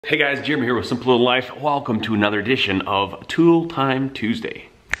Hey guys, Jim here with Simple Little Life. Welcome to another edition of Tool Time Tuesday.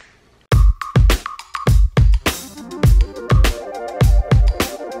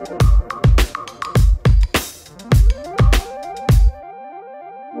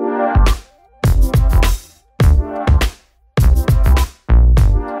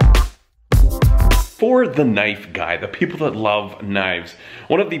 For the knife guy, the people that love knives,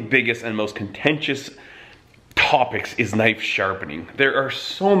 one of the biggest and most contentious topics is knife sharpening. There are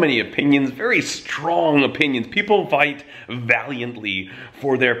so many opinions, very strong opinions. People fight valiantly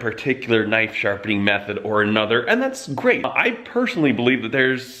for their particular knife sharpening method or another, and that's great. I personally believe that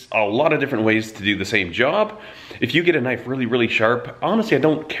there's a lot of different ways to do the same job. If you get a knife really sharp, honestly, I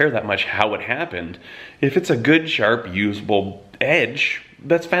don't care that much how it happened. If it's a good, sharp, usable edge,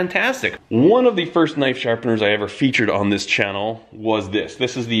 that's fantastic. One of the first knife sharpeners I ever featured on this channel was this.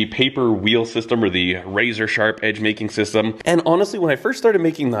 This is the paper wheel system, or the razor sharp edge making system. And honestly, when I first started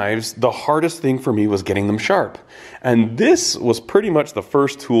making knives, the hardest thing for me was getting them sharp. And this was pretty much the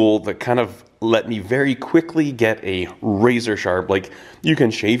first tool that kind of let me very quickly get a razor sharp. Like, you can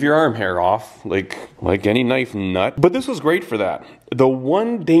shave your arm hair off, like any knife nut. But this was great for that. The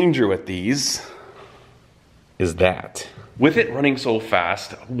one danger with these is that with it running so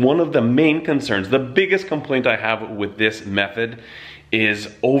fast, one of the main concerns, the biggest complaint I have with this method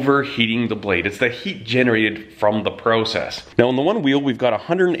is overheating the blade. It's the heat generated from the process. Now on the one wheel, we've got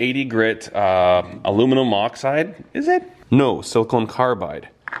 180 grit aluminum oxide. Is it? No, silicon carbide.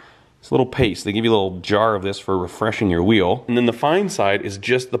 It's a little paste. They give you a little jar of this for refreshing your wheel. And then the fine side is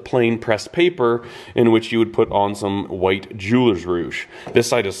just the plain pressed paper in which you would put on some white jeweler's rouge. This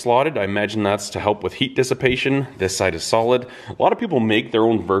side is slotted. I imagine that's to help with heat dissipation. This side is solid. A lot of people make their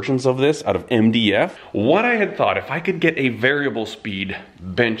own versions of this out of MDF. What I had thought, if I could get a variable speed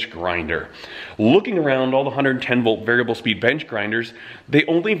bench grinder. Looking around all the 110 volt variable speed bench grinders, they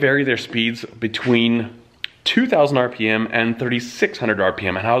only vary their speeds between 2,000 RPM and 3,600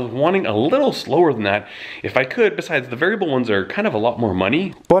 RPM, and I was wanting a little slower than that if I could. Besides, the variable ones are kind of a lot more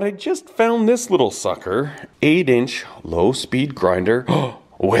money. But I just found this little sucker, 8-inch low-speed grinder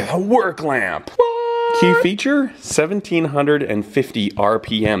with a work lamp. Key feature, 1,750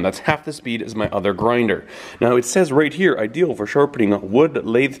 RPM. That's half the speed as my other grinder. Now it says right here, ideal for sharpening wood,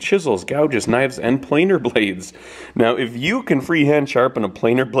 lathe chisels, gouges, knives, and planer blades. Now if you can freehand sharpen a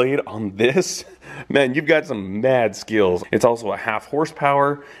planer blade on this, man, you've got some mad skills. It's also a half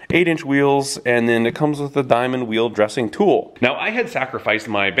horsepower, 8-inch wheels, and then it comes with a diamond wheel dressing tool. Now I had sacrificed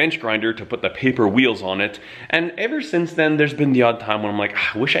my bench grinder to put the paper wheels on it, and ever since then there's been the odd time when I'm like,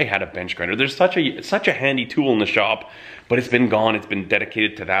 I wish I had a bench grinder. There's such a handy tool in the shop, but it's been gone. It's been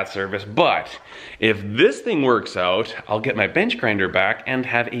dedicated to that service. But if this thing works out, I'll get my bench grinder back and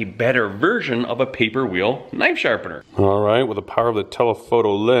have a better version of a paper wheel knife sharpener. All right, with the power of the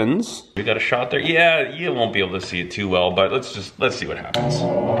telephoto lens. We got a shot there. Yeah, you won't be able to see it too well, but let's see what happens.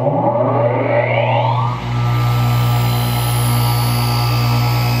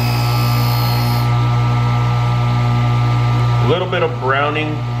 A little bit of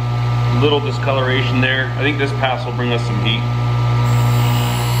browning, little discoloration there. I think this pass will bring us some heat.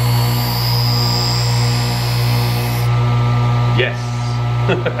 Yes.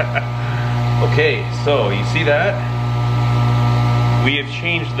 Okay, so you see that? We have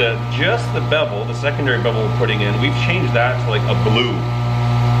changed just the bevel, the secondary bevel we're putting in, we've changed that to like a blue.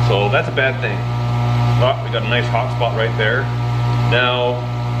 So that's a bad thing. Oh, we got a nice hot spot right there. Now,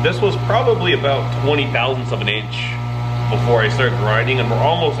 this was probably about 20 thousandths of an inch before I start grinding, and we're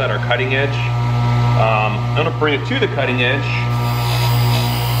almost at our cutting edge. I'm gonna bring it to the cutting edge.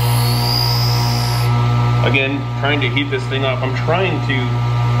 Again, trying to heat this thing up. I'm trying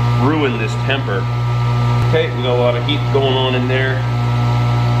to ruin this temper. Okay, we got a lot of heat going on in there.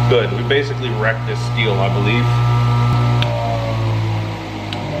 Good, we basically wrecked this steel, I believe.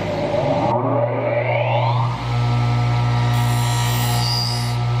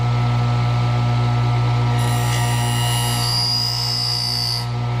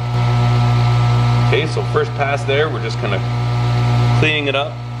 Okay, so first pass there, we're just kind of cleaning it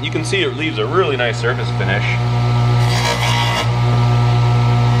up. You can see it leaves a really nice surface finish.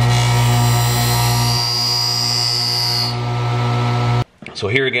 So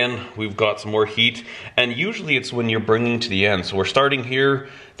here again, we've got some more heat, and usually it's when you're bringing to the end. So we're starting here,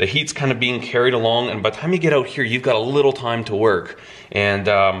 the heat's kind of being carried along, and by the time you get out here, you've got a little time to work. And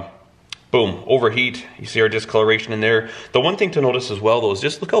boom, overheat. You see our discoloration in there. The one thing to notice as well though is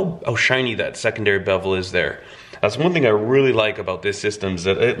just look how shiny that secondary bevel is there. That's one thing I really like about this system, is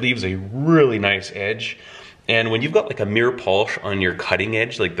that it leaves a really nice edge. And when you've got like a mirror polish on your cutting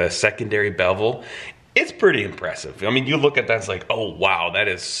edge, like the secondary bevel, it's pretty impressive. I mean, you look at that, it's like, oh wow, that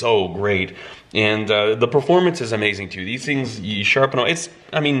is so great. And the performance is amazing too. These things, you sharpen on, it's,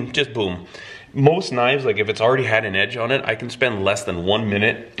 I mean, just boom. Most knives, like if it's already had an edge on it, I can spend less than 1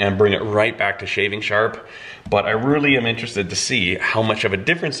 minute and bring it right back to shaving sharp. But I really am interested to see how much of a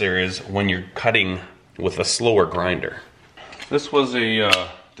difference there is when you're cutting with a slower grinder. This was a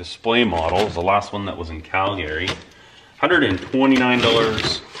display model. It was the last one that was in Calgary.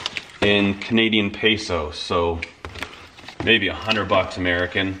 $129 in Canadian pesos, so maybe $100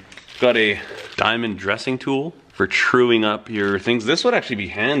 American. Got a diamond dressing tool for truing up your things. This would actually be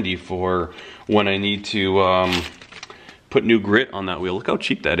handy for when I need to put new grit on that wheel. Look how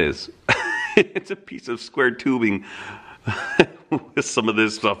cheap that is. It's a piece of square tubing with some of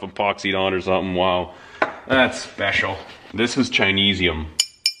this stuff epoxied on or something. Wow, that's special. This is Chinesium.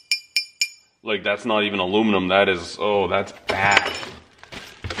 Like, that's not even aluminum. That is, oh, that's bad.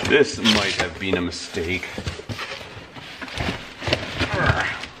 This might have been a mistake.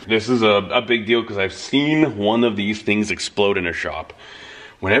 This is a big deal because I've seen one of these things explode in a shop.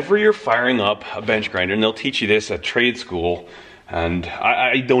 Whenever you're firing up a bench grinder, and they'll teach you this at trade school, and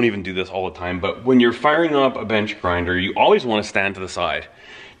I don't even do this all the time, but when you're firing up a bench grinder, you always want to stand to the side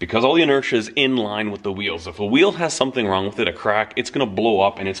because all the inertia is in line with the wheels. If a wheel has something wrong with it, a crack, it's going to blow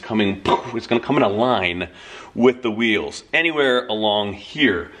up and it's going to come in a line with the wheels. Anywhere along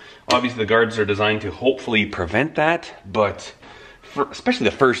here. Obviously the guards are designed to hopefully prevent that, but especially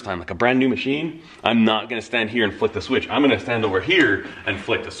the first time, like a brand new machine, I'm not going to stand here and flick the switch. I'm going to stand over here and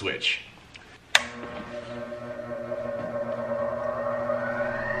flick the switch.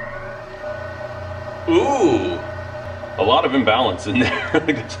 Ooh, a lot of imbalance in there.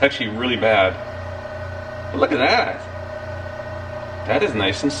 Like, it's actually really bad. But look at that. That is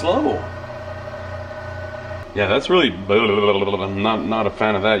nice and slow. Yeah, that's really, I'm not a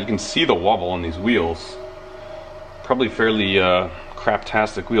fan of that. You can see the wobble on these wheels. Probably fairly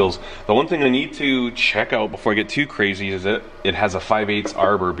craptastic wheels. The one thing I need to check out before I get too crazy is that it has a 5/8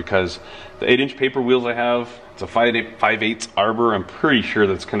 arbor, because the 8-inch paper wheels I have, it's a 5/8 arbor. I'm pretty sure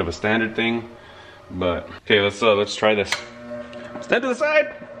that's kind of a standard thing. But okay, let's try this. Stand to the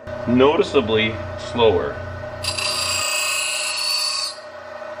side. Noticeably slower.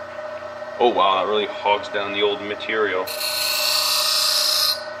 Oh wow, that really hogs down the old material.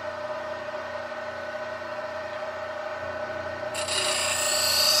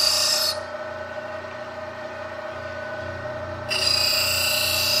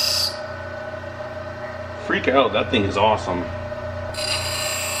 Freak out, that thing is awesome.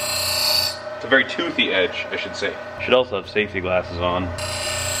 It's a very toothy edge, I should say. Should also have safety glasses on.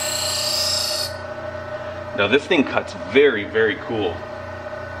 Now this thing cuts very, very cool.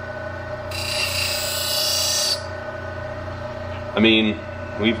 I mean,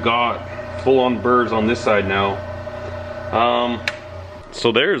 we've got full-on burrs on this side now.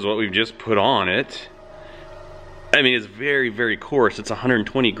 So there's what we've just put on it. I mean, it's very, very coarse. It's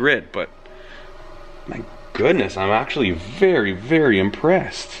 120 grit, but my goodness, I'm actually very, very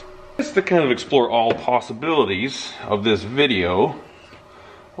impressed. Just to kind of explore all possibilities of this video,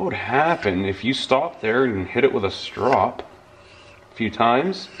 what would happen if you stopped there and hit it with a strop a few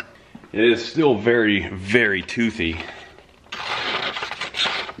times? It is still very, very toothy.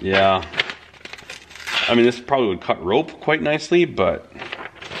 Yeah. I mean, this probably would cut rope quite nicely, but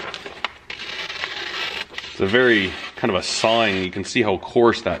it's a very kind of a sawing. You can see how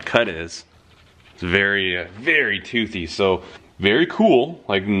coarse that cut is. It's very, very toothy. So very cool.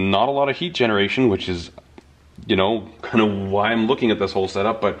 Like, not a lot of heat generation, which is, you know, kind of why I'm looking at this whole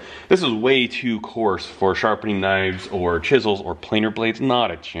setup. But this is way too coarse for sharpening knives or chisels or planer blades.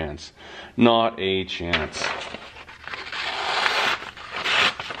 Not a chance. Not a chance.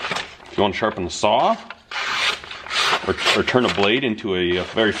 If you want to sharpen the saw, or turn a blade into a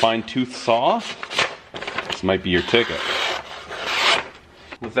very fine tooth saw, this might be your ticket.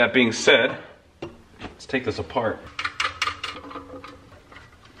 With that being said, let's take this apart.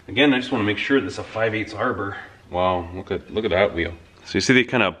 Again, I just want to make sure this is a 5/8 arbor. Wow, look at that wheel. So you see they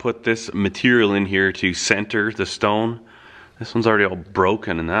kind of put this material in here to center the stone. This one's already all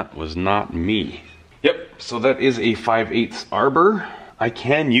broken, and that was not me. Yep, so that is a 5/8 arbor. I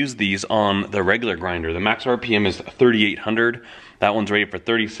can use these on the regular grinder. The max RPM is 3,800. That one's rated for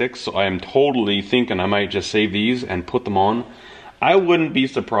 36, so I am totally thinking I might just save these and put them on. I wouldn't be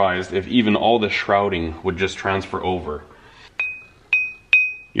surprised if even all the shrouding would just transfer over.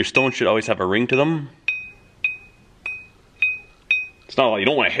 Your stones should always have a ring to them. It's not like you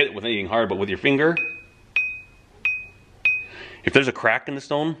don't want to hit it with anything hard, but with your finger. If there's a crack in the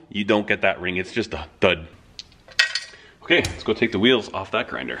stone, you don't get that ring. It's just a thud. Okay, let's go take the wheels off that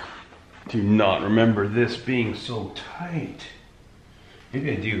grinder. Do not remember this being so tight.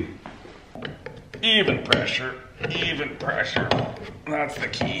 Maybe I do. Even pressure, even pressure. That's the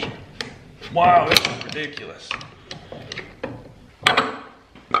key. Wow, this is ridiculous.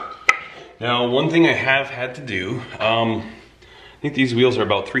 Now, one thing I have had to do, I think these wheels are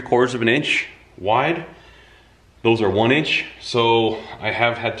about 3/4 of an inch wide. Those are 1 inch, so I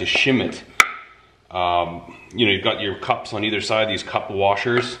have had to shim it. You know, you've got your cups on either side, these cup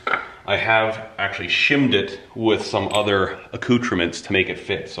washers. I have actually shimmed it with some other accoutrements to make it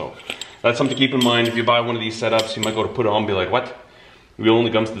fit. So that's something to keep in mind. If you buy one of these setups, you might go to put it on and be like, what? The wheel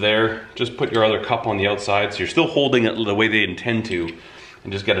only comes to there. Just put your other cup on the outside so you're still holding it the way they intend to,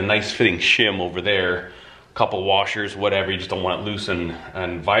 and just get a nice fitting shim over there. A couple washers, whatever. You just don't want it loose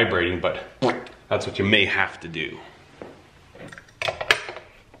and vibrating, but that's what you may have to do.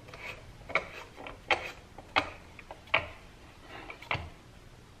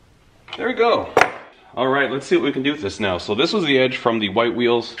 There we go. All right, let's see what we can do with this now. So this was the edge from the white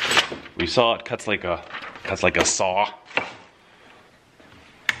wheels. We saw it cuts like a saw.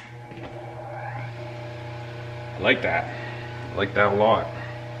 I like that. I like that a lot.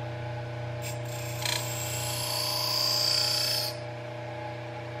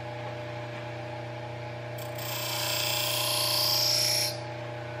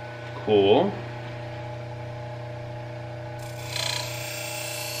 Cool.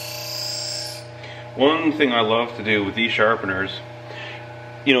 One thing I love to do with these sharpeners,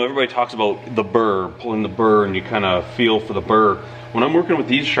 you know, everybody talks about the burr, pulling the burr, and you kind of feel for the burr. When I'm working with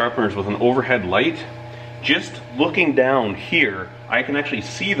these sharpeners with an overhead light, just looking down here, I can actually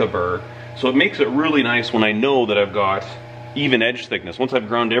see the burr. So it makes it really nice when I know that I've got even edge thickness. Once I've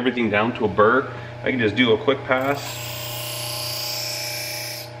ground everything down to a burr, I can just do a quick pass.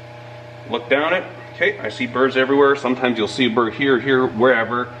 Look down it. Okay, I see burrs everywhere. Sometimes you'll see a burr here,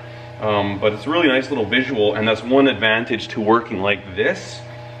 wherever. But it's a really nice little visual, and that's one advantage to working like this,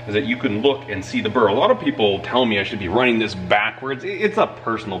 is that you can look and see the burr. A lot of people tell me I should be running this backwards. It's a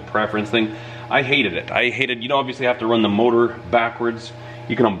personal preference thing. I hated it. You don't obviously have to run the motor backwards.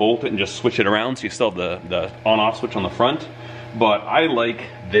 You can unbolt it and just switch it around so you still have the on-off switch on the front. But I like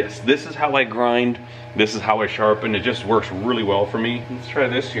this. This is how I grind. This is how I sharpen. It just works really well for me. Let's try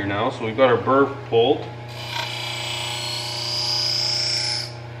this here now. So we've got our burr pulled.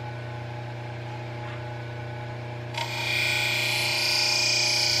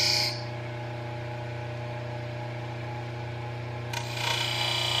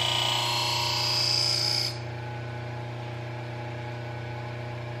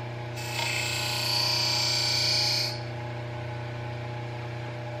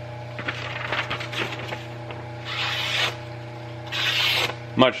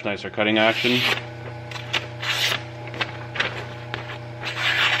 Much nicer cutting action.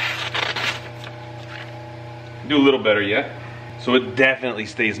 Do a little better yet. So it definitely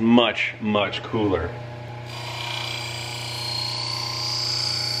stays much, much cooler.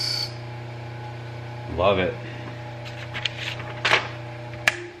 Love it.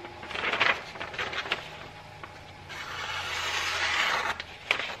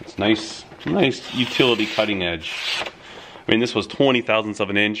 It's nice utility cutting edge. I mean, this was 20 thousandths of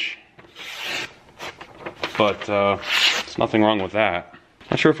an inch, but there's nothing wrong with that.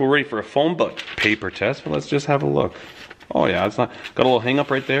 Not sure if we're ready for a foam paper test, but let's just have a look. Oh yeah, it's not got a little hang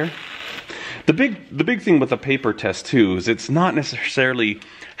up right there. The big thing with the paper test too is it's not necessarily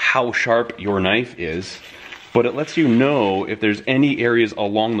how sharp your knife is, but it lets you know if there's any areas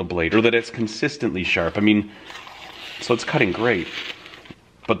along the blade or that it's consistently sharp. I mean, so it's cutting great.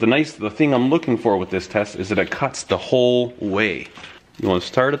 But the thing I'm looking for with this test is that it cuts the whole way. You want to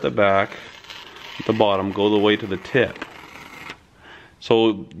start at the back, at the bottom, go the way to the tip.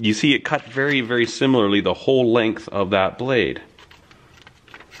 So you see it cut very, very similarly the whole length of that blade.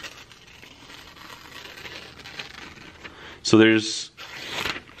 So there's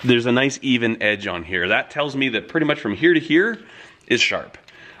a nice even edge on here. That tells me that pretty much from here to here is sharp.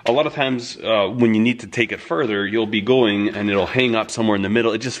 A lot of times when you need to take it further, you'll be going and it'll hang up somewhere in the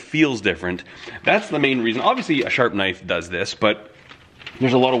middle. It just feels different. That's the main reason. Obviously a sharp knife does this, but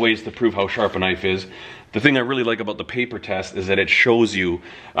there's a lot of ways to prove how sharp a knife is. The thing I really like about the paper test is that it shows you,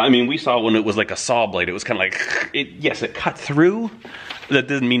 I mean, we saw when it was like a saw blade, it was kind of like, yes, it cut through. That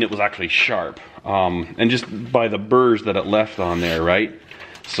didn't mean it was actually sharp. And just by the burrs that it left on there, right?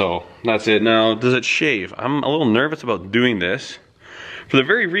 So that's it. Now, does it shave? I'm a little nervous about doing this, for the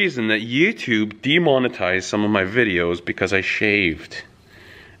very reason that YouTube demonetized some of my videos because I shaved.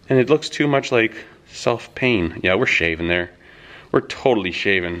 And it looks too much like self-pain. Yeah, we're shaving there. We're totally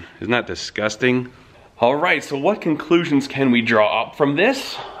shaving. Isn't that disgusting? Alright, so what conclusions can we draw up from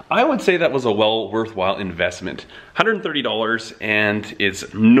this? I would say that was a worthwhile investment. $130, and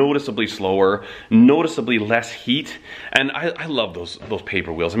it's noticeably slower, noticeably less heat, and I love those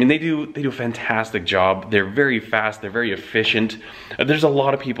paper wheels. I mean, they do a fantastic job. They're very fast, they're very efficient. There's a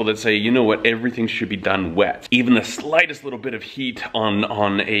lot of people that say, you know what, everything should be done wet. Even the slightest little bit of heat on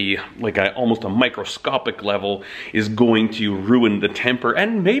almost a microscopic level is going to ruin the temper,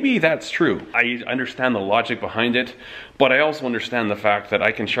 and maybe that's true. I understand the logic behind it, but I also understand the fact that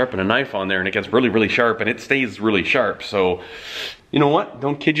I can sharpen a knife on there and it gets really, really sharp and it stays really sharp. So, you know what?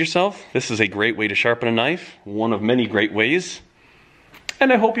 Don't kid yourself. This is a great way to sharpen a knife. One of many great ways.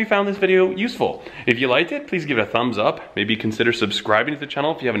 And I hope you found this video useful. If you liked it, please give it a thumbs up. Maybe consider subscribing to the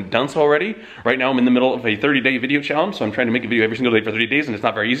channel if you haven't done so already. Right now I'm in the middle of a 30-day video challenge, so I'm trying to make a video every single day for 30 days, and it's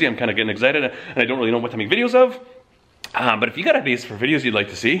not very easy. I'm kind of getting excited and I don't really know what to make videos of. But if you got ideas for videos you'd like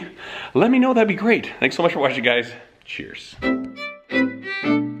to see, let me know, that'd be great. Thanks so much for watching, guys. Cheers.